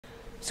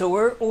So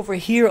we're over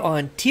here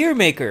on Tier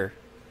Maker,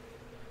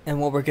 and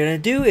what we're gonna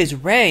do is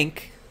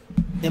rank,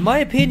 in my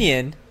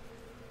opinion,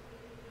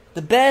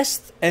 the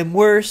best and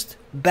worst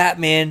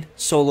Batman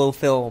solo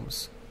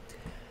films.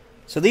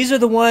 So these are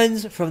the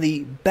ones from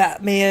the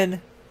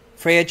Batman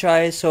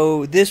franchise.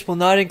 So this will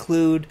not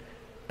include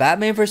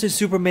Batman vs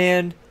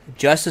Superman,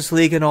 Justice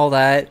League, and all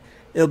that.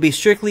 It'll be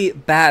strictly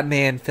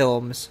Batman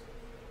films.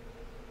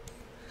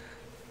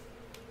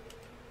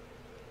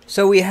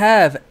 So we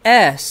have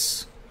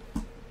S,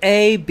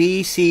 A,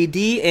 B, C,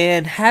 D,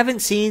 and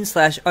haven't seen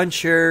 /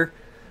 unsure.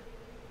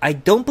 I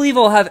don't believe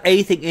I'll have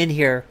anything in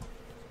here.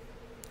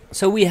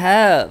 So we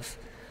have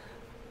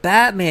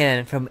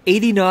Batman from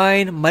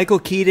 '89, Michael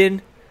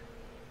Keaton,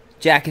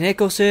 Jack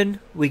Nicholson.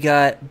 We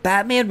got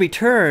Batman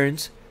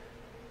Returns,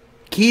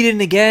 Keaton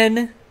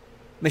again,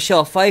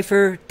 Michelle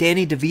Pfeiffer,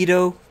 Danny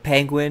DeVito,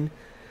 Penguin.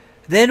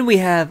 Then we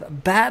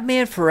have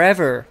Batman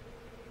Forever,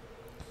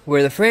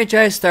 where the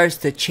franchise starts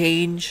to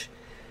change.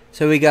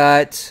 So we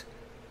got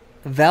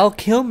Val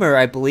Kilmer,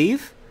 I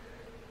believe,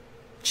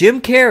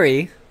 Jim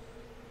Carrey,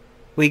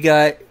 we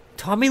got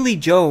Tommy Lee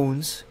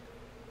Jones,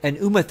 and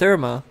Uma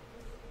Thurman.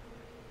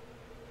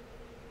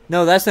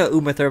 No, that's not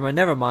Uma Thurman,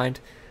 never mind.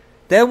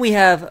 Then we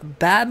have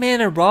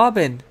Batman and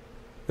Robin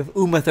with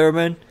Uma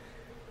Thurman,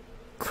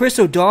 Chris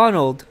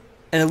O'Donnell,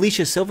 and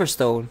Alicia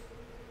Silverstone.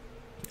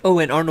 Oh,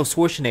 and Arnold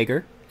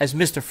Schwarzenegger as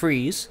Mr.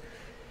 Freeze.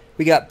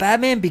 We got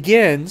Batman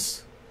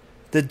Begins,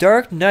 The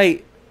Dark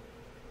Knight.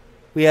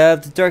 We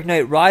have The Dark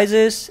Knight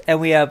Rises,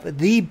 and we have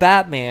The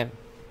Batman.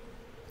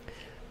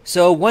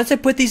 So once I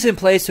put these in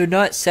place, they're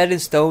not set in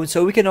stone,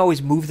 so we can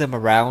always move them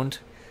around.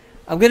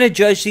 I'm going to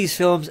judge these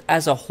films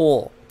as a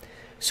whole.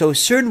 So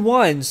certain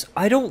ones,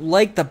 I don't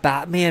like the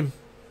Batman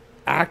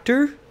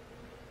actor.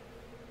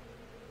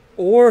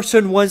 Or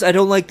certain ones, I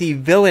don't like the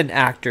villain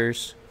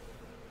actors.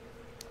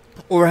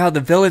 Or how the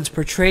villain's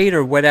portrayed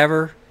or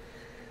whatever.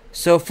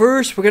 So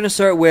first, we're going to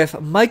start with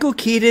Michael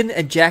Keaton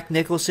and Jack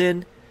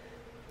Nicholson.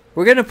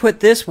 We're going to put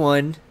this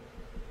one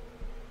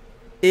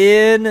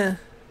in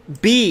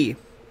B.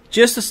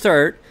 Just to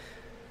start,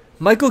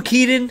 Michael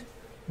Keaton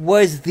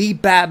was the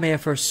Batman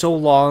for so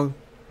long.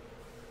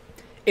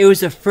 It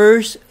was the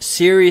first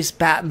serious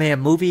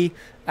Batman movie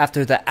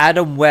after the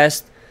Adam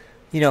West,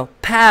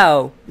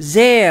 pow,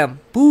 zam,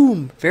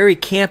 boom, very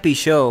campy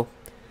show.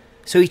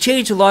 So he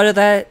changed a lot of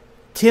that.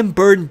 Tim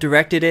Burton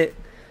directed it.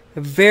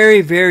 A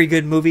very, very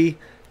good movie.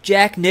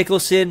 Jack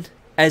Nicholson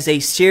as a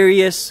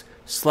serious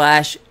 /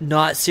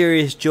 not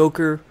serious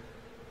Joker.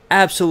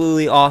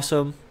 Absolutely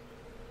awesome.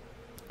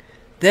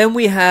 Then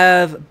we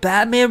have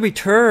Batman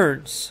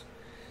Returns.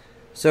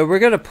 So we're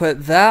going to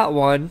put that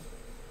one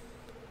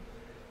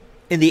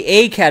in the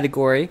A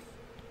category.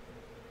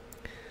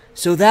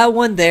 So that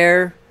one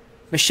there,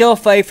 Michelle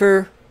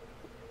Pfeiffer,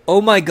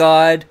 oh my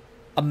god,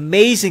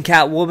 amazing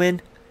Catwoman,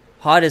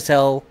 hot as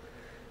hell.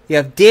 You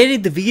have Danny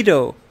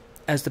DeVito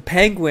as the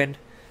Penguin,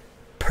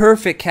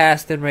 perfect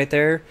casting right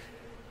there.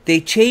 They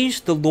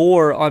changed the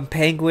lore on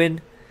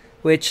Penguin,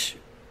 which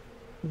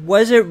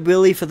wasn't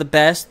really for the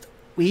best.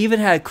 We even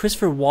had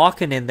Christopher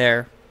Walken in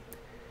there.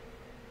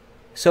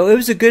 So it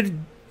was a good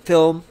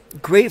film,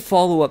 great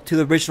follow-up to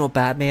the original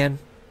Batman.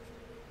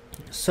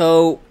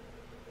 So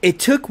it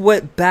took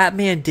what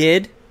Batman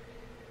did,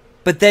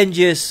 but then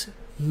just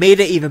made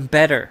it even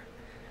better.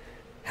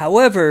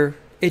 However,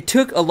 it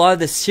took a lot of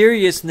the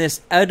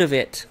seriousness out of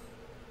it,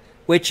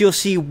 which you'll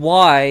see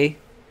why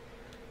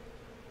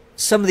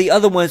some of the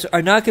other ones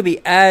are not going to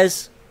be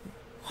as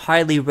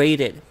highly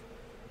rated.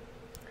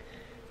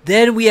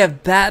 Then we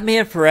have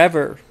Batman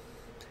Forever.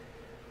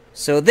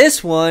 So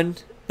this one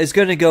is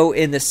going to go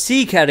in the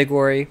C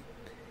category.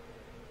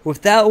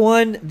 With that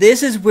one,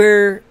 this is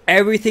where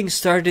everything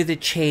started to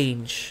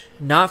change.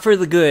 Not for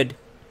the good.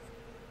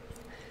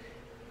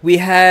 We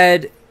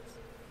had,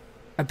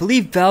 I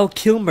believe, Val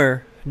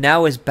Kilmer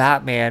now as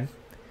Batman.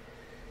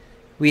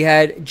 We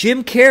had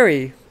Jim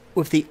Carrey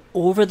with the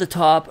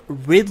over-the-top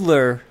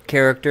Riddler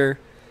character,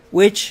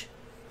 which,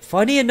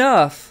 funny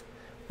enough,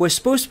 was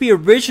supposed to be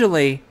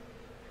originally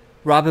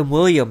Robin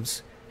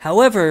Williams.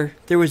 However,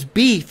 there was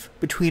beef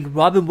between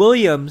Robin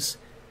Williams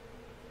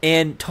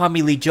and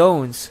Tommy Lee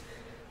Jones,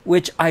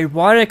 which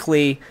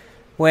ironically,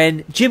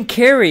 when Jim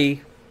Carrey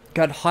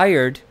got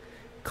hired,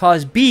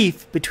 caused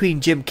beef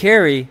between Jim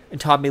Carrey and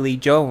Tommy Lee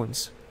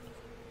Jones.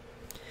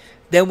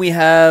 Then we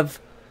have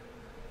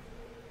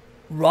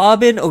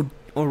Robin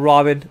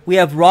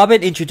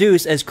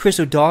introduced as Chris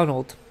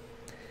O'Donnell.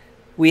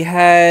 We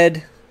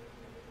had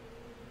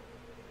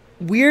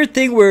weird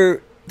thing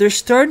where they're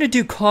starting to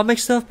do comic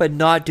stuff but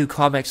not do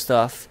comic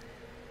stuff.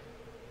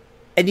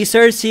 And you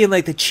started seeing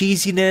like the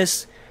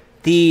cheesiness.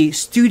 The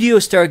studio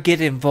started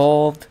getting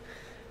involved.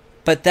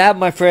 But that,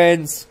 my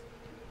friends,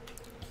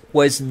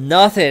 was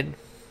nothing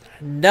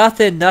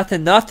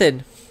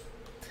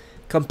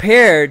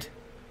compared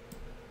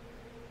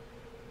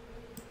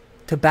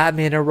to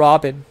Batman and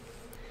Robin.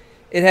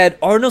 It had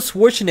Arnold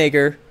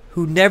Schwarzenegger,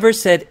 who never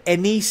said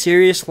any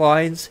serious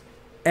lines.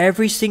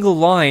 Every single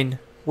line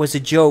was a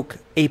joke,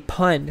 a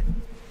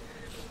pun.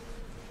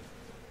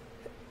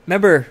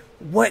 Remember,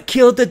 What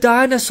killed the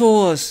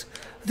dinosaurs?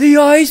 The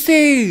Ice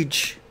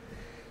Age!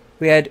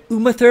 We had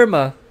Uma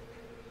Thurman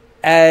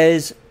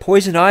as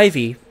Poison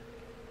Ivy.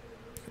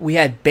 We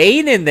had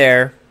Bane in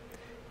there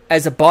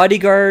as a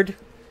bodyguard.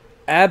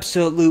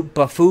 Absolute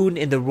buffoon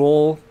in the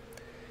role.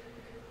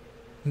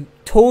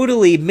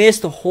 Totally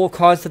missed the whole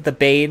concept of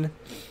Bane.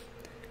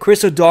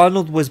 Chris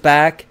O'Donnell was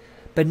back.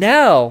 But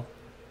now,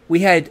 we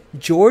had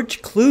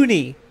George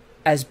Clooney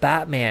as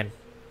Batman.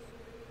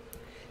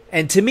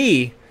 And to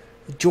me,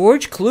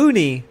 George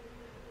Clooney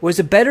was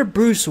a better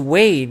Bruce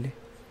Wayne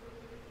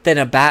than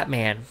a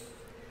Batman.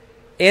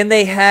 And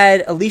they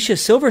had Alicia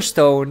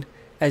Silverstone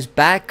as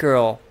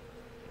Batgirl.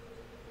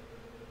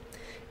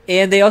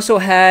 And they also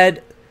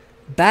had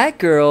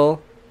Batgirl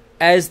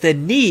as the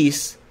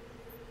niece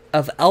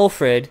of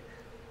Alfred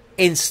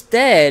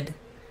instead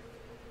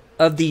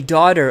of the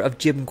daughter of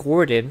Jim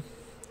Gordon,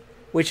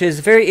 which is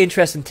a very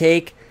interesting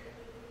take.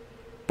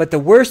 But the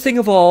worst thing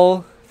of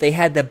all, they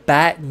had the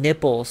bat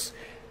nipples.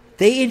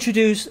 They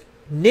introduced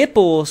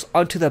nipples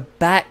onto the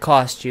bat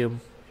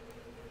costume.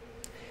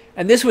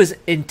 And this was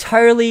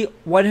entirely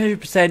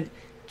 100%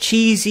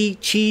 cheesy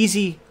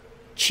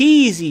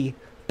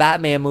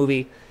Batman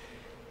movie.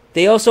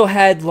 They also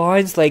had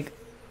lines like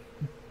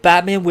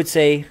Batman would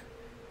say,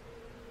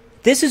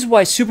 "This is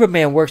why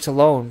Superman works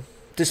alone,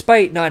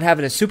 despite not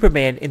having a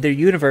Superman in their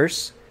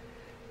universe."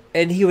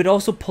 And he would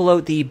also pull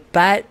out the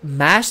Bat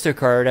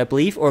MasterCard, I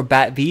believe, or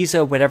Bat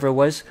Visa, whatever it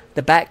was,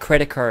 the Bat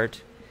credit card.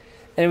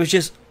 And it was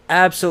just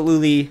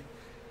absolutely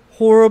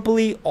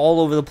horribly all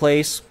over the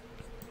place.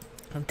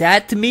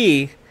 That, to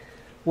me,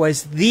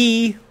 was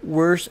the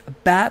worst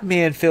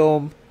Batman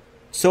film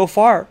so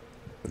far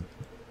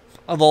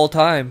of all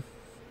time.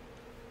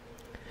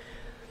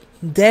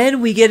 Then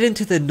we get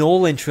into the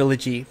Nolan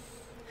trilogy,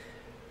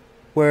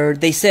 where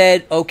they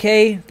said,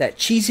 okay, that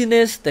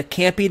cheesiness, the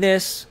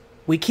campiness,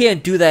 we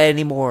can't do that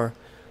anymore.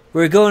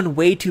 We're going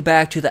way too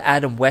back to the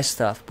Adam West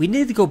stuff. We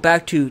need to go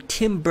back to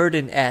Tim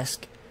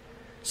Burton-esque.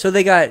 So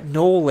they got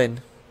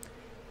Nolan.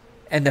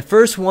 And the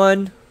first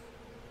one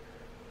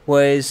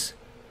was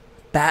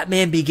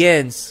Batman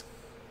Begins.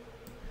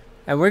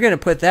 And we're going to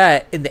put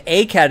that in the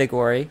A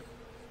category,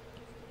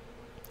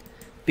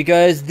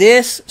 because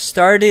this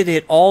started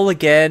it all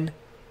again,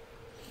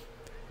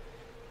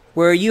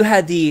 where you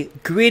had the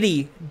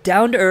gritty,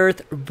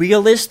 down-to-earth,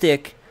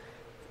 realistic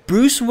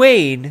Bruce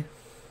Wayne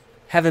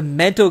having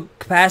mental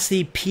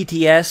capacity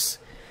PTS.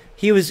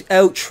 He was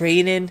out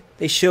training.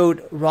 They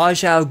showed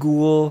Ra's al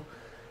Ghul.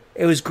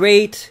 It was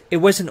great. It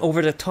wasn't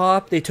over the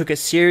top. They took it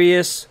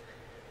serious.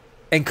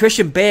 And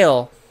Christian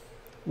Bale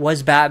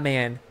was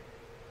Batman.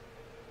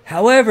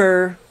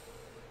 However,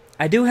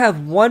 I do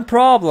have one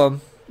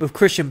problem with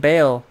Christian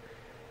Bale,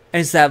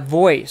 and it's that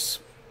voice.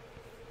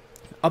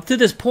 Up to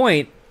this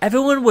point,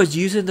 everyone was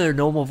using their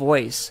normal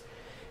voice.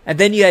 And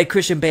then you had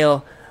Christian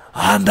Bale,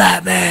 "I'm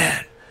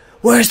Batman.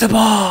 Where's the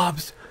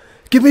bombs?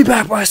 Give me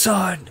back my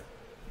son."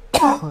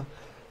 Oh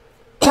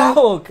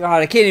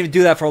God, I can't even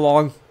do that for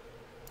long.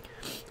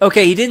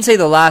 Okay, he didn't say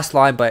the last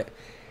line, but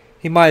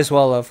he might as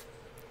well have.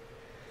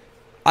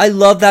 I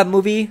love that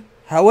movie.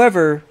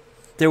 However,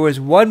 there was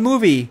one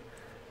movie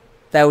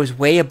that was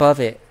way above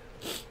it.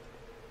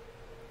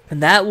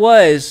 And that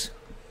was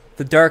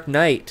The Dark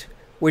Knight,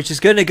 which is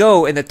going to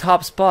go in the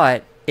top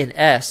spot in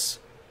S.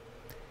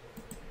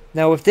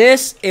 Now with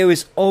this, it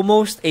was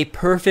almost a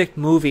perfect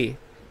movie.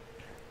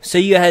 So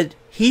you had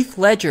Heath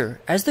Ledger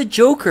as the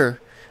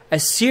Joker, a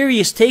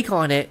serious take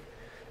on it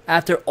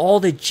after all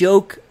the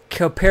joke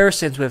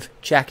comparisons with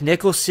Jack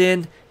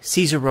Nicholson,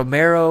 Cesar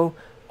Romero,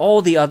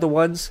 all the other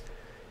ones.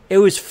 It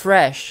was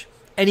fresh,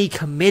 and he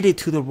committed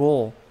to the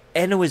role,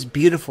 and it was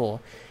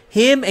beautiful.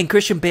 Him and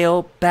Christian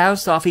Bale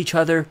bounced off each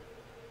other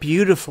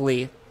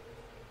beautifully.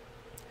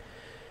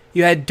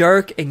 You had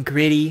dark and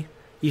gritty.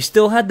 You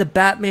still had the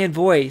Batman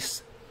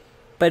voice,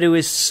 but it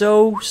was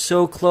so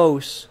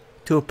close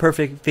to a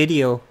perfect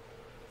video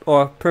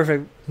or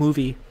perfect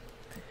movie.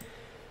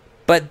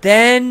 But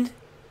then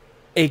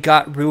it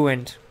got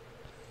ruined.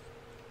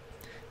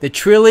 The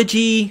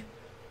trilogy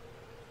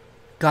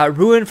got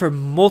ruined for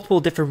multiple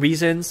different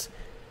reasons,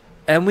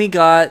 and we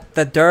got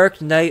The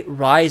Dark Knight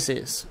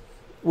Rises,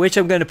 which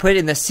I'm going to put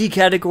in the C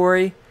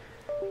category.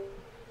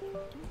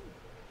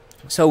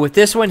 So with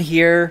this one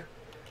here,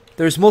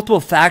 there's multiple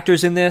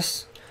factors in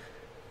this.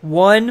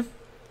 One,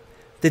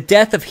 the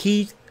death of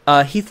Heath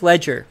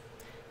Ledger.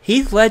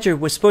 Heath Ledger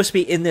was supposed to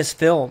be in this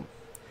film.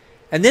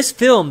 And this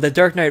film, The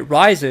Dark Knight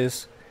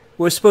Rises,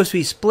 was supposed to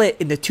be split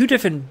into two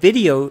different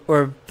video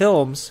or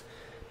films,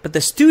 but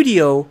the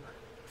studio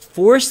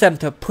forced them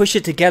to push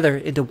it together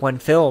into one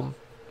film.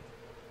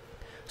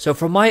 So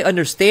from my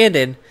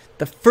understanding,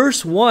 the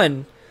first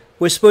one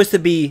was supposed to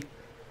be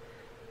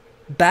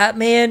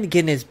Batman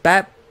getting his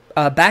back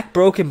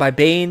broken by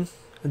Bane,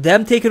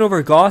 them taking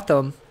over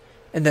Gotham,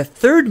 and the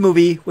third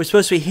movie was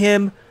supposed to be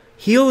him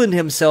healing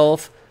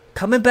himself,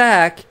 coming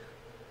back,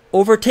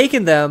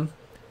 overtaking them,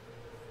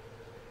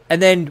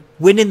 and then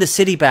winning the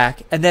city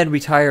back, and then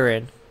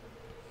retiring.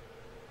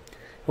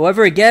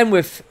 However, again,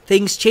 with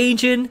things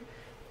changing,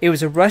 it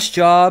was a rush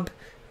job.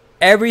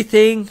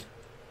 Everything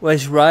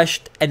was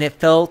rushed and it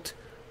felt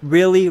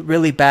really,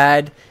 really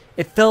bad.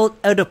 It felt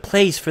out of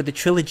place for the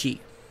trilogy.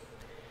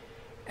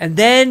 And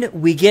then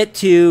we get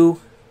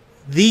to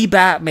The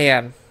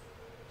Batman.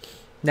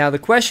 Now the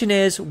question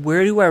is,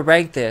 where do I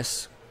rank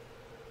this?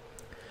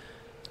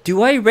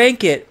 Do I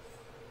rank it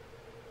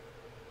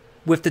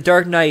with The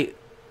Dark Knight?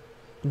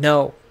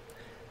 No.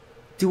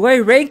 Do I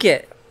rank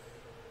it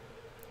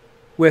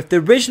with the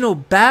original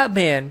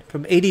Batman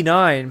from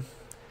 '89?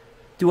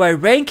 Do I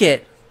rank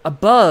it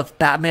above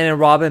Batman and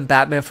Robin,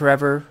 Batman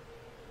Forever?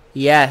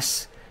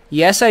 Yes.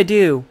 Yes, I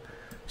do.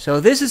 So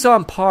this is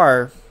on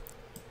par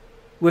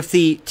with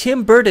the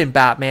Tim Burton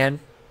Batman.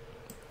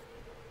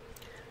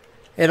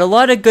 And a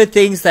lot of good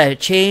things that have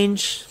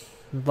changed.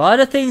 A lot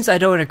of things I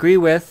don't agree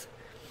with.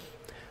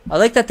 I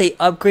like that they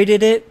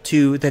upgraded it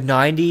to the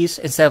 90s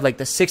instead of like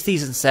the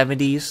 60s and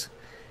 70s.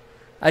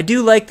 I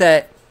do like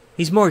that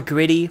he's more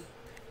gritty.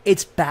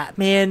 It's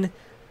Batman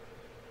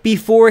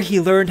before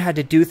he learned how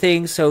to do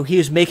things, so he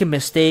was making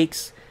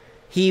mistakes.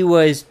 He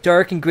was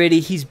dark and gritty.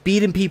 He's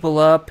beating people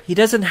up. He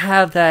doesn't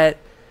have that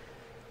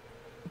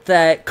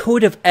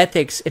code of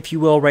ethics, if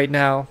you will, right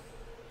now.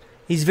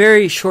 He's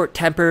very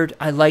short-tempered.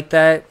 I like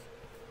that.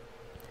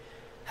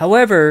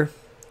 However,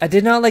 I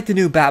did not like the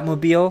new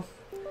Batmobile.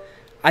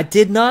 I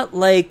did not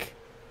like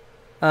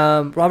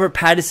Robert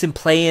Pattinson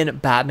playing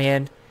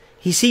Batman.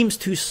 He seems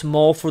too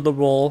small for the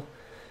role.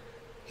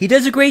 He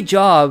does a great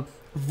job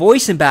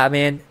voicing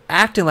Batman,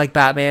 acting like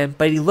Batman,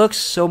 but he looks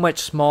so much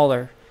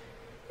smaller.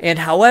 And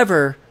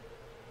however,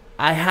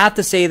 I have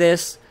to say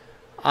this,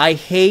 I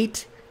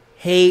hate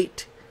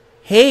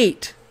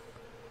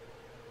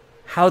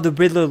how the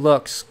Riddler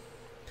looks.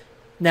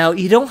 Now,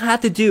 you don't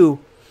have to do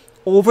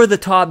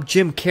over-the-top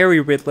Jim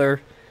Carrey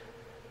Riddler,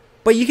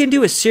 but you can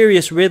do a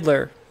serious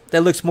Riddler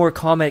that looks more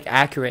comic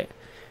accurate.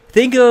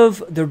 Think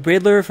of the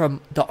Riddler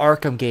from the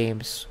Arkham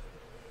games.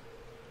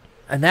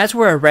 And that's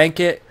where I rank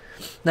it.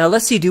 Now,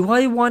 let's see, do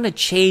I want to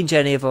change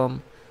any of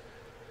them?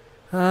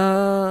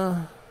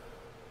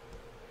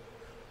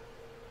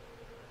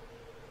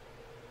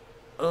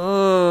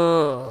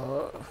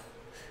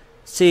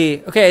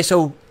 See, okay,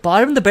 so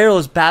bottom of the barrel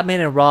is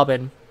Batman and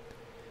Robin.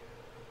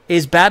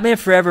 Is Batman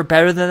Forever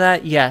better than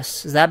that?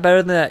 Yes. Is that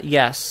better than that?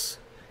 Yes.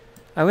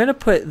 I'm going to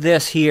put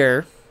this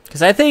here,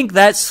 because I think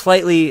that's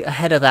slightly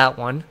ahead of that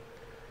one.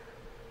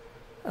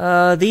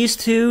 These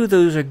two,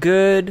 those are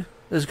good.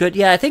 Those are good.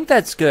 Yeah, I think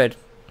that's good.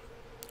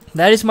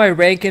 That is my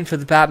ranking for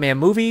the Batman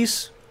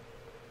movies.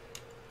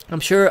 I'm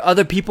sure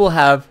other people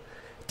have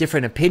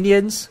different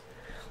opinions.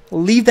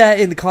 Leave that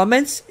in the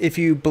comments if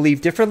you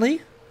believe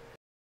differently.